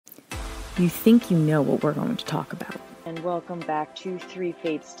You think you know what we're going to talk about. And welcome back to Three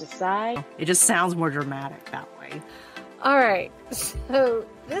Fates Decide. It just sounds more dramatic that way. All right, so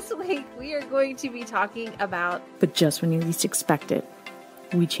this week we are going to be talking about... But just when you least expect it,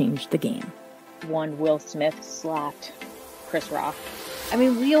 we changed the game. One Will Smith slapped Chris Rock. I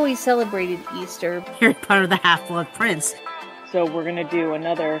mean, we always celebrated Easter. Harry Potter the Half-Blood Prince. So we're going to do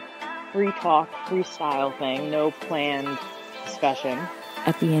another free talk, freestyle thing, no planned discussion.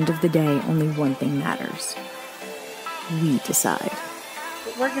 At the end of the day, only one thing matters. We decide.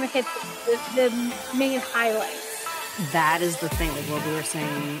 We're going to hit the main highlights. That is the thing, like what we were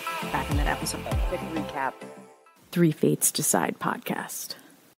saying back in that episode. A quick recap. Three Fates Decide podcast.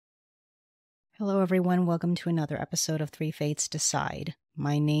 Hello, everyone. Welcome to another episode of Three Fates Decide.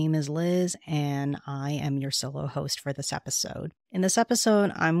 My name is Liz, and I am your solo host for this episode. In this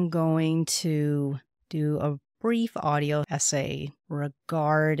episode, I'm going to do a brief audio essay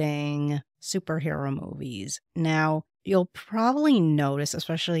regarding superhero movies. Now, you'll probably notice,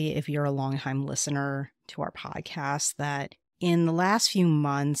 especially if you're a longtime listener to our podcast, that in the last few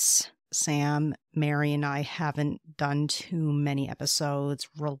months, Sam, Mary, and I haven't done too many episodes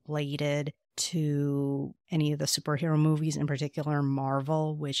related to any of the superhero movies, in particular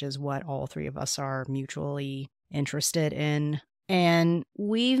Marvel, which is what all three of us are mutually interested in. And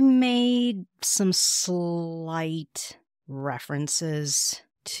we've made some slight references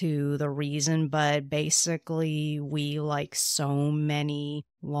to the reason, but basically we, like so many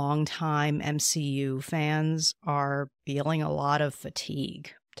longtime MCU fans, are feeling a lot of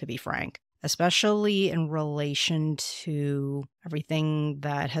fatigue, to be frank, especially in relation to everything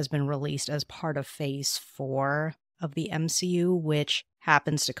that has been released as part of Phase 4 of the MCU, which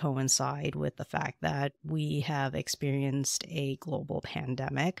happens to coincide with the fact that we have experienced a global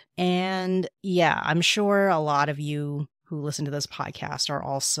pandemic. And yeah, I'm sure a lot of you who listen to this podcast are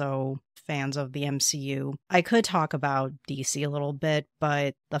also fans of the MCU. I could talk about DC a little bit,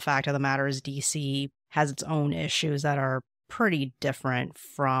 but the fact of the matter is DC has its own issues that are pretty different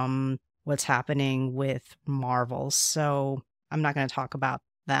from what's happening with Marvel. So I'm not going to talk about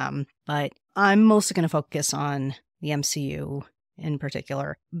them, but I'm mostly going to focus on the MCU in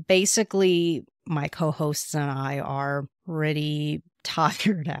particular. Basically, my co-hosts and I are pretty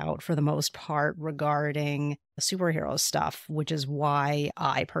tired out for the most part regarding superhero stuff, which is why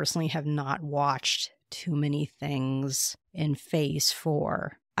I personally have not watched too many things in Phase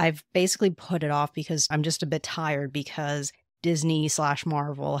 4. I've basically put it off because I'm just a bit tired because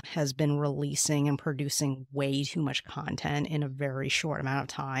Disney/Marvel has been releasing and producing way too much content in a very short amount of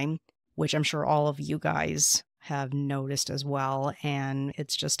time, which I'm sure all of you guys have noticed as well, and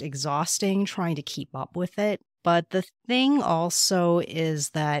it's just exhausting trying to keep up with it. But the thing also is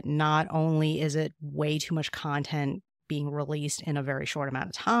that not only is it way too much content being released in a very short amount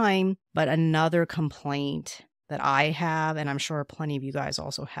of time, but another complaint that I have, and I'm sure plenty of you guys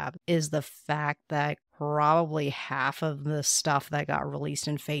also have, is the fact that probably half of the stuff that got released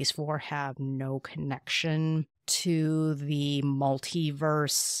in Phase 4 have no connection to the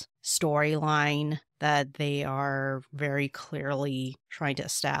multiverse storyline that they are very clearly trying to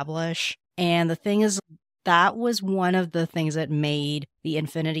establish. And the thing is, that was one of the things that made the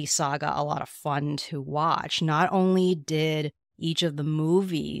Infinity Saga a lot of fun to watch. Not only did each of the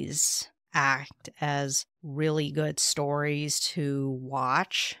movies act as really good stories to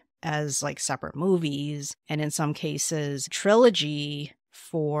watch as like separate movies, and in some cases trilogy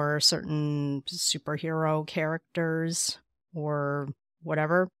for certain superhero characters or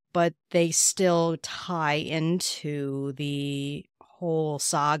whatever, but they still tie into the whole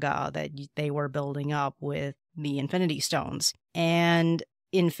saga that they were building up with the Infinity Stones. And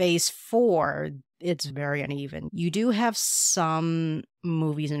in Phase 4, it's very uneven. You do have some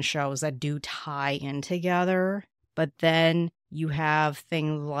movies and shows that do tie in together, but then you have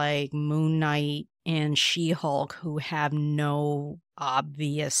things like Moon Knight and She-Hulk who have no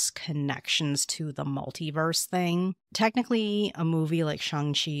obvious connections to the multiverse thing. Technically, a movie like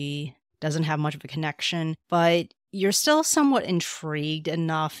Shang-Chi doesn't have much of a connection, but you're still somewhat intrigued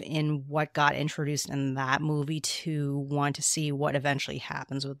enough in what got introduced in that movie to want to see what eventually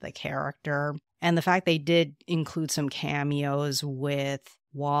happens with the character. And the fact they did include some cameos with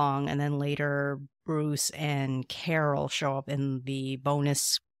Wong, and then later Bruce and Carol show up in the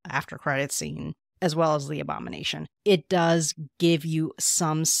bonus after credit scene, as well as the Abomination. It does give you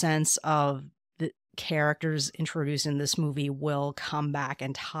some sense of the characters introduced in this movie will come back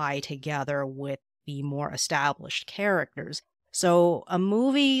and tie together with the more established characters. So a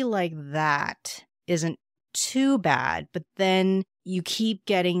movie like that isn't too bad, but then you keep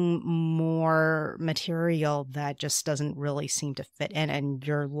getting more material that just doesn't really seem to fit in, and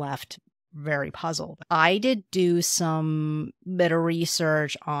you're left very puzzled. I did do some bit of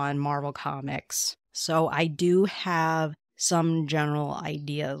research on Marvel Comics, so I do have some general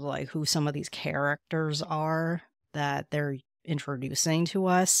ideas like who some of these characters are that they're introducing to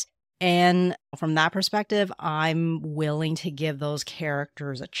us. And from that perspective, I'm willing to give those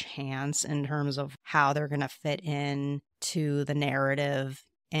characters a chance in terms of how they're going to fit in to the narrative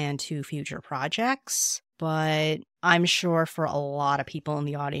and to future projects. But I'm sure for a lot of people in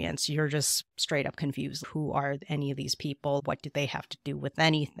the audience, you're just straight up confused. Who are any of these people? What do they have to do with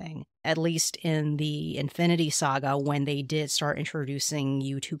anything? At least in the Infinity Saga, when they did start introducing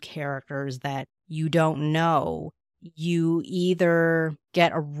you to characters that you don't know, you either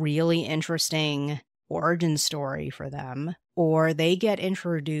get a really interesting origin story for them, or they get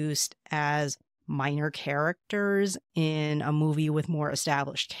introduced as minor characters in a movie with more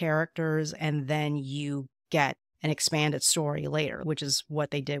established characters, and then you get an expanded story later, which is what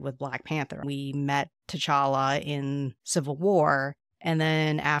they did with Black Panther. We met T'Challa in Civil War, and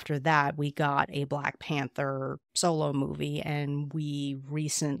then after that, we got a Black Panther solo movie, and we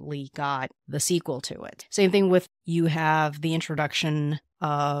recently got the sequel to it. Same thing with, you have the introduction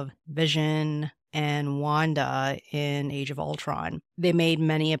of Vision and Wanda in Age of Ultron. They made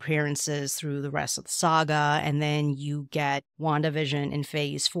many appearances through the rest of the saga, and then you get WandaVision in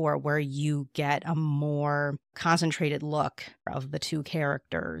Phase 4, where you get a more concentrated look of the two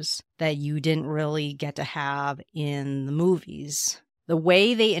characters that you didn't really get to have in the movies. The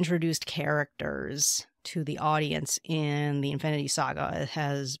way they introduced characters to the audience in the Infinity Saga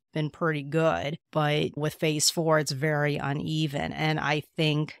has been pretty good, but with Phase 4, it's very uneven, and I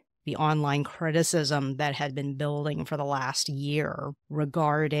think the online criticism that had been building for the last year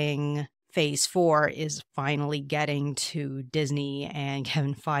regarding Phase 4 is finally getting to Disney and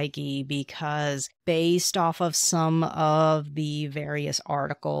Kevin Feige, because based off of some of the various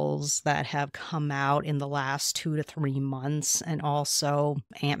articles that have come out in the last 2 to 3 months, and also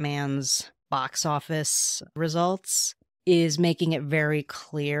Ant-Man's box office results, is making it very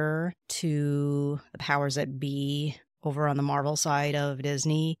clear to the powers that be over on the Marvel side of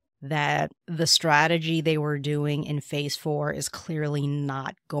Disney that the strategy they were doing in Phase 4 is clearly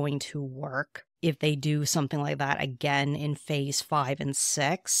not going to work if they do something like that again in Phase 5 and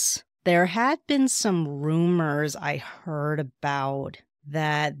 6. There had been some rumors I heard about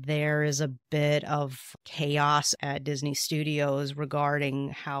that there is a bit of chaos at Disney Studios regarding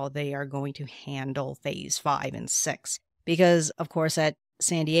how they are going to handle Phase 5 and 6. Because, of course, at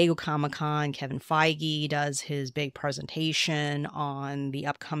San Diego Comic-Con, Kevin Feige does his big presentation on the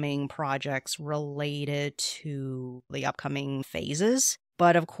upcoming projects related to the upcoming phases.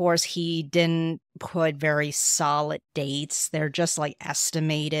 But of course, he didn't put very solid dates. They're just like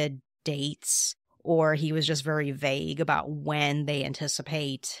estimated dates, or he was just very vague about when they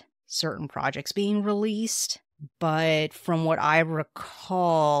anticipate certain projects being released. But from what I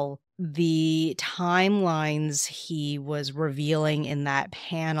recall, the timelines he was revealing in that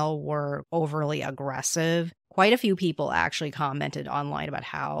panel were overly aggressive. Quite a few people actually commented online about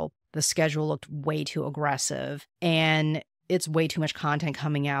how the schedule looked way too aggressive, and it's way too much content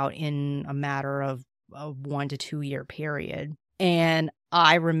coming out in a matter of a 1 to 2 year period. And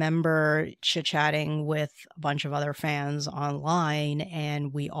I remember chit-chatting with a bunch of other fans online,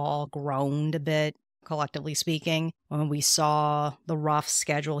 and we all groaned a bit, collectively speaking, when we saw the rough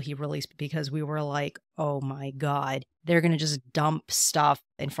schedule he released, because we were like, oh my God, they're going to just dump stuff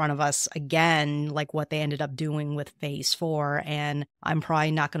in front of us again, like what they ended up doing with Phase 4. And I'm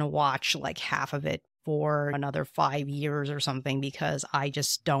probably not going to watch like half of it for another 5 years or something, because I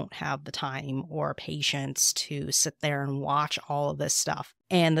just don't have the time or patience to sit there and watch all of this stuff.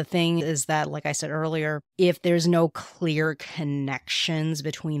 And the thing is that, like I said earlier, if there's no clear connections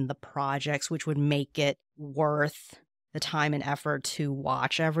between the projects, which would make it worth the time and effort to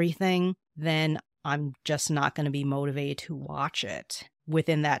watch everything, then I'm just not going to be motivated to watch it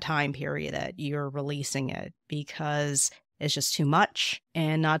within that time period that you're releasing it, because it's just too much.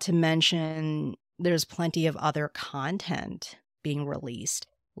 And not to mention, there's plenty of other content being released.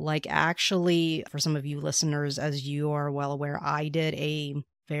 Like, actually, for some of you listeners, as you are well aware, I did a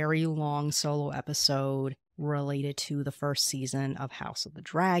very long solo episode related to the first season of House of the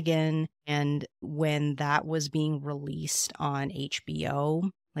Dragon. And when that was being released on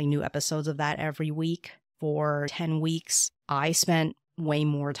HBO, like new episodes of that every week for 10 weeks, I spent way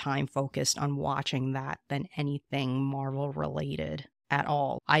more time focused on watching that than anything Marvel related at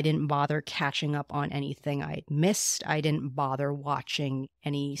all. I didn't bother catching up on anything I'd missed. I didn't bother watching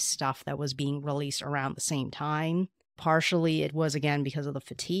any stuff that was being released around the same time. Partially, it was, again, because of the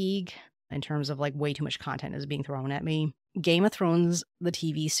fatigue. in terms of like way too much content is being thrown at me. Game of Thrones, the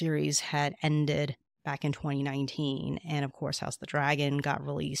TV series, had ended back in 2019. And of course, House of the Dragon got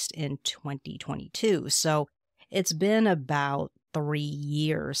released in 2022. So it's been about 3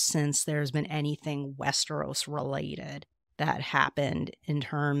 years since there's been anything Westeros related that happened in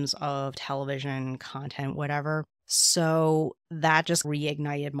terms of television content, whatever. So that just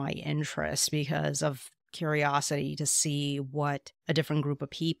reignited my interest because of curiosity to see what a different group of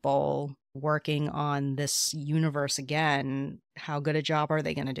people working on this universe again, how good a job are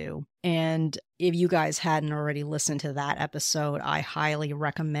they going to do? And if you guys hadn't already listened to that episode, I highly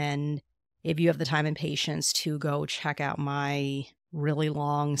recommend, if you have the time and patience, to go check out my really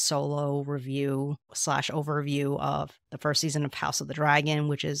long solo review / overview of the first season of House of the Dragon,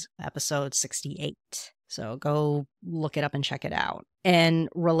 which is episode 68. So go look it up and check it out. And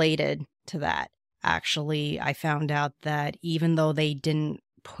related to that, actually, I found out that even though they didn't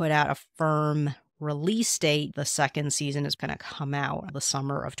put out a firm release date, the second season is going to come out the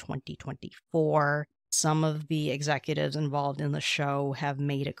summer of 2024. Some of the executives involved in the show have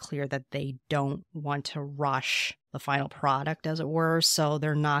made it clear that they don't want to rush the final product, as it were. So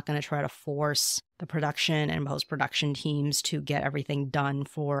they're not going to try to force the production and post-production teams to get everything done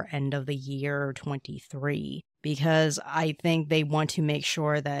for end of the year 23, because I think they want to make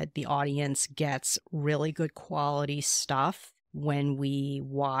sure that the audience gets really good quality stuff when we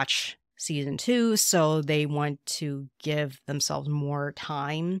watch season 2, so they want to give themselves more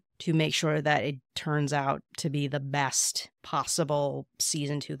time to make sure that it turns out to be the best possible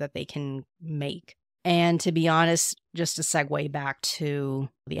season 2 that they can make. And to be honest, just to segue back to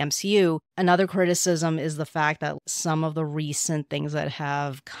the MCU, another criticism is the fact that some of the recent things that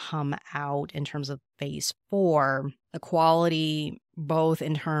have come out in terms of Phase 4, the quality, both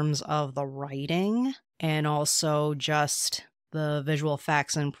in terms of the writing and also just the visual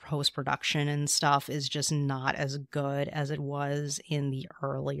effects and post-production and stuff, is just not as good as it was in the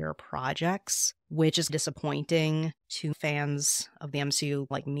earlier projects, which is disappointing to fans of the MCU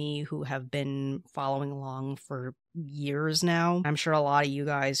like me who have been following along for years now. I'm sure a lot of you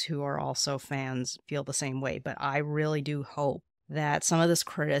guys who are also fans feel the same way, but I really do hope that some of this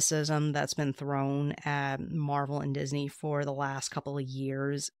criticism that's been thrown at Marvel and Disney for the last couple of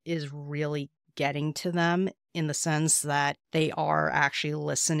years is really getting to them, in the sense that they are actually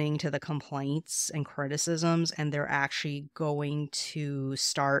listening to the complaints and criticisms, and they're actually going to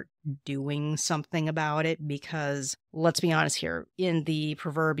start doing something about it. Because let's be honest here, in the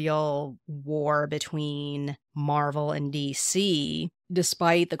proverbial war between Marvel and DC,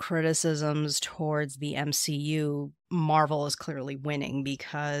 despite the criticisms towards the MCU, Marvel is clearly winning,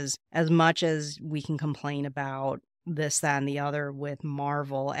 because as much as we can complain about this, that, and the other with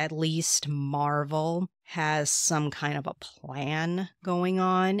Marvel, at least Marvel has some kind of a plan going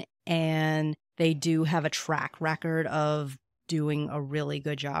on, and they do have a track record of doing a really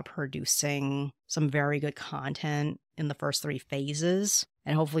good job producing some very good content in the first 3 phases.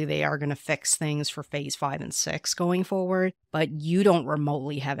 And hopefully they are going to fix things for phase 5 and 6 going forward. But you don't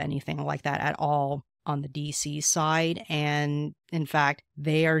remotely have anything like that at all on the DC side. And in fact,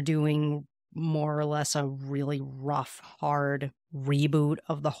 they are doing more or less a really rough, hard reboot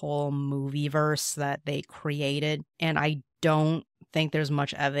of the whole movieverse that they created. And I don't think there's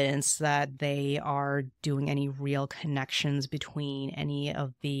much evidence that they are doing any real connections between any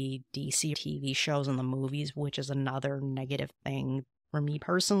of the DC TV shows and the movies, which is another negative thing for me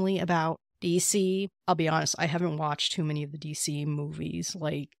personally about DC. I'll be honest, I haven't watched too many of the DC movies.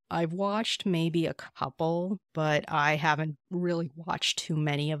 Like, I've watched maybe a couple, but I haven't really watched too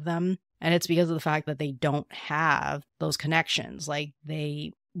many of them. And it's because of the fact that they don't have those connections. Like,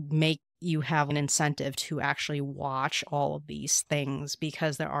 they make you have an incentive to actually watch all of these things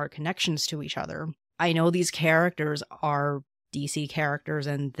because there are connections to each other. I know these characters are DC characters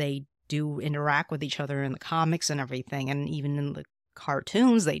and they do interact with each other in the comics and everything, and even in the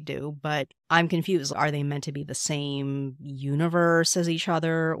cartoons they do, but I'm confused. Are they meant to be the same universe as each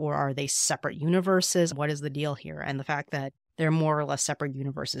other, or are they separate universes? What is the deal here? And the fact that they're more or less separate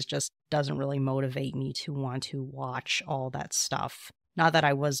universes just doesn't really motivate me to want to watch all that stuff. Not that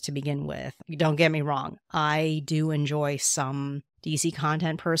I was to begin with. Don't get me wrong. I do enjoy some DC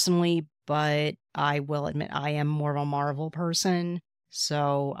content personally, but I will admit I am more of a Marvel person,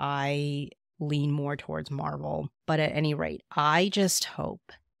 so I lean more towards Marvel. But at any rate, I just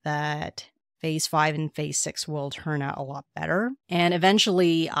hope that Phase 5 and Phase 6 will turn out a lot better. And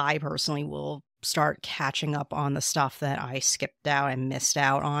eventually, I personally will start catching up on the stuff that I skipped out and missed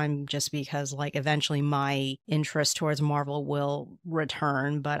out on, just because, like, eventually my interest towards Marvel will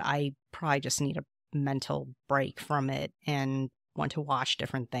return, but I probably just need a mental break from it. And want to watch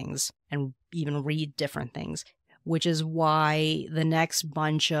different things and even read different things, which is why the next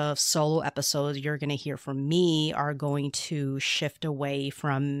bunch of solo episodes you're going to hear from me are going to shift away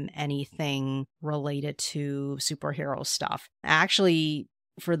from anything related to superhero stuff. Actually,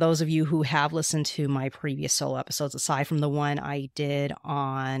 for those of you who have listened to my previous solo episodes, aside from the one I did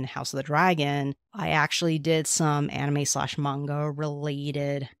on House of the Dragon, I actually did some anime/manga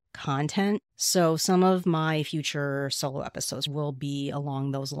related content. So some of my future solo episodes will be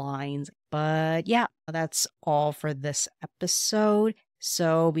along those lines. But yeah, that's all for this episode.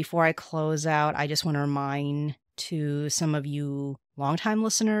 So before I close out, I just want to remind to some of you longtime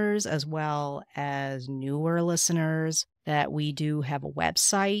listeners as well as newer listeners that we do have a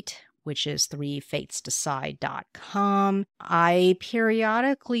website, which is 3fatesdecide.com. I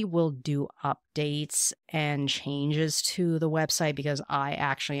periodically will do updates and changes to the website because I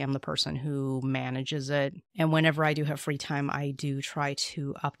actually am the person who manages it. And whenever I do have free time, I do try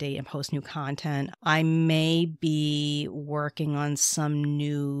to update and post new content. I may be working on some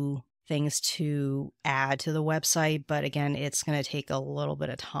new things to add to the website, but again, it's going to take a little bit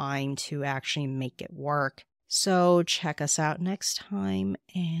of time to actually make it work. So check us out next time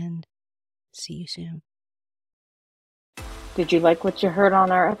and see you soon. Did you like what you heard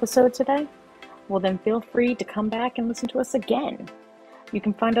on our episode today? Well, then feel free to come back and listen to us again. You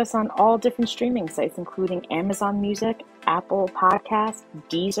can find us on all different streaming sites, including Amazon Music, Apple Podcasts,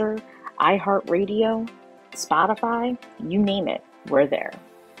 Deezer, iHeartRadio, Spotify, you name it, we're there.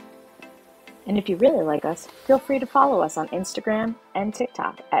 And if you really like us, feel free to follow us on Instagram and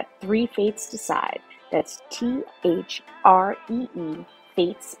TikTok at 3fatesdecide. That's THREE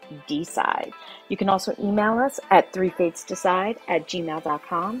Fates Decide. You can also email us at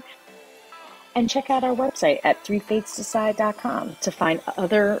 3fatesdecide@gmail.com and check out our website at 3fatesdecide.com to find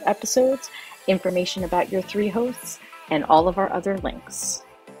other episodes, information about your 3 hosts, and all of our other links.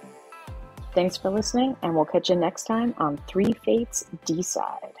 Thanks for listening, and we'll catch you next time on 3 Fates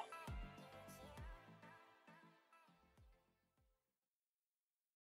Decide.